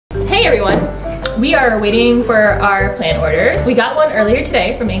Hey everyone! We are waiting for our plant order. We got one earlier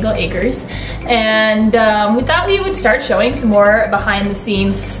today from Mango Acres, and we thought we would start showing some more behind the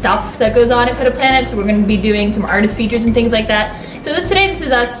scenes stuff that goes on at Pet A Planet. So we're going to be doing some artist features and things like that. So today this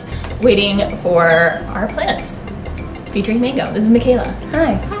is us waiting for our plants featuring Mango. This is Michaela.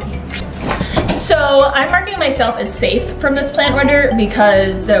 Hi. Hi. So I'm marking myself as safe from this plant order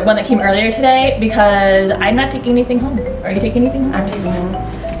because the one that came earlier today, because I'm not taking anything home. Are you taking anything home? I'm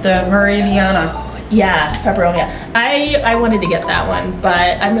taking the Meridiana. Yeah, pepperonia. I wanted to get that one,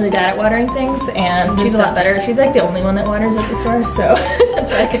 but I'm really bad at watering things, and she's a lot better. She's like the only one that waters at the store, so that's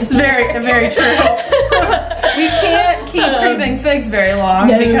why I can. It's very true. We can't keep creeping figs very long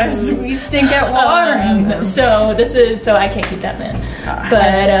because we stink at watering them. So I can't keep that in.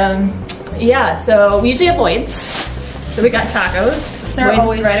 But yeah, so we usually have Lloyd's. So we got tacos. They're Lloyd's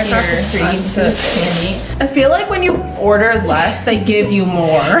always right across the here. street. Just candy. I feel like when you order less, they give you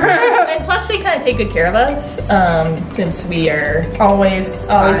more. And plus they kind of take good care of us, since we are always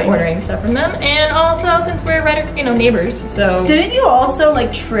ordering stuff from them, and also since we're right, neighbors. So didn't you also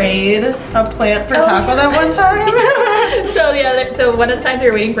like trade a plant for taco that one time? So one of the times we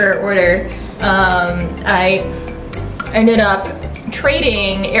were waiting for our order, I ended up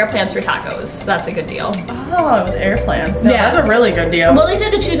trading air plants for tacos. That's a good deal. Oh, it was air plants. No, yeah, that's a really good deal. Well, they said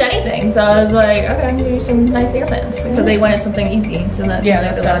to choose anything, so I was like, okay, I'm gonna do some nice air plants because they wanted something easy. So that's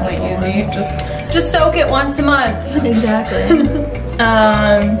that's definitely easy. Just soak it once a month. Exactly. You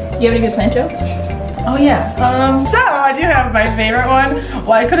have any good plant jokes? Oh yeah. So I do have my favorite one.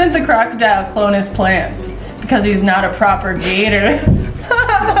 Why couldn't the crocodile clone his plants? Because he's not a proper gator.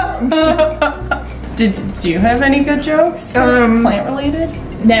 Do you have any good jokes? Plant related?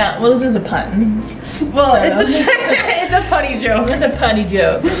 Now, well, this is a pun. Well, so. it's a punny joke. It's a punny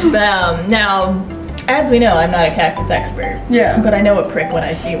joke. Now, as we know, I'm not a cactus expert. Yeah. But I know a prick when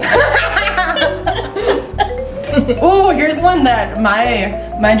I see one. Oh, here's one that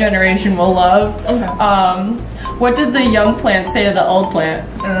my generation will love. Okay. What did the young plant say to the old plant?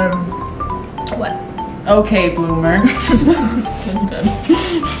 What? Okay, bloomer.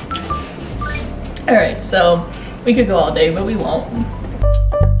 Alright, so we could go all day, but we won't.